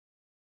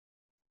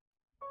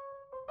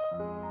So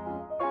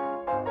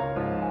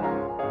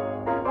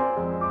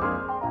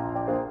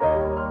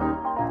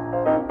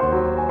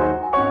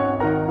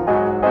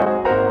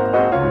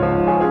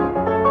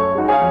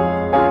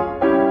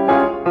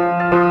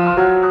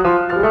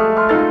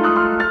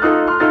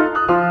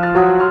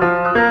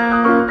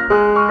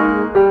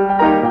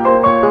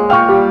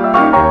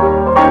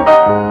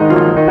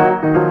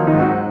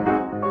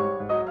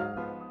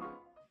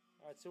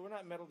we're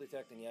not metal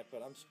detecting yet,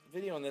 but I'm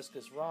videoing this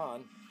because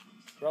Ron,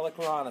 Relic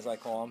Ron as I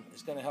call him,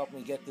 is going to help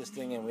me get this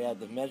thing in. We had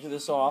to measure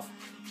this off,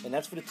 and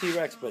that's for the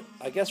T-Rex, but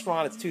I guess,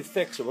 Ron, it's too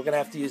thick, so we're going to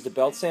have to use the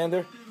belt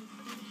sander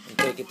and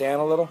take it down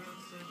a little.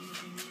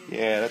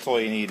 Yeah, that's all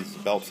you need is a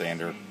belt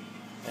sander.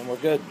 And we're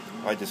good.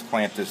 I just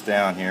clamp this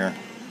down here.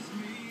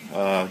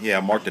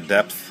 Yeah, mark the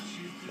depth.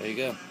 There you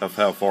go. Of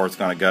how far it's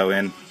going to go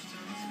in.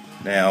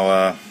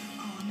 Now,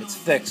 it's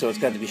thick, so it's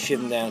got to be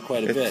shivved down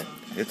quite a bit.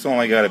 It's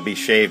only got to be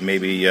shaved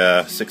maybe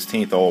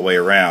 1/16 all the way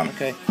around.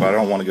 Okay. But I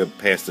don't want to go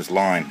past this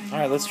line. All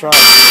right, let's try it.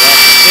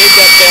 Shave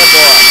that bad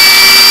boy.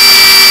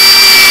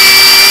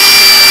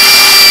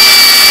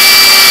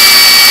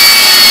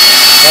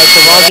 All right,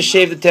 so Ron just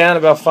shaved it down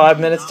about 5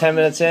 minutes, 10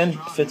 minutes in.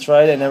 Fits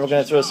right, and then we're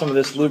going to throw some of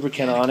this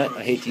lubricant on it.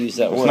 I hate to use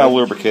that word. It's not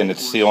lubricant,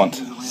 it's sealant.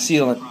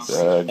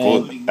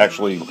 Sealant.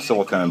 Actually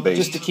silicone based.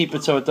 Just to keep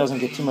it so it doesn't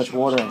get too much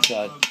water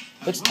inside.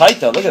 It's tight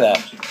though, look at that.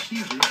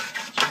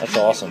 That's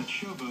awesome.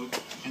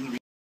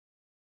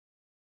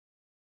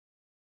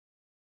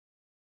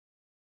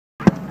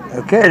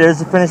 Okay, there's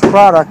the finished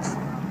product.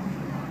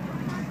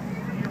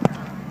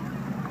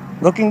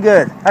 Looking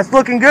good. That's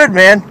looking good,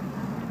 man.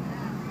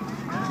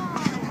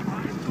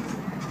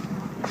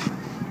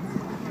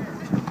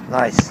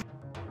 Nice.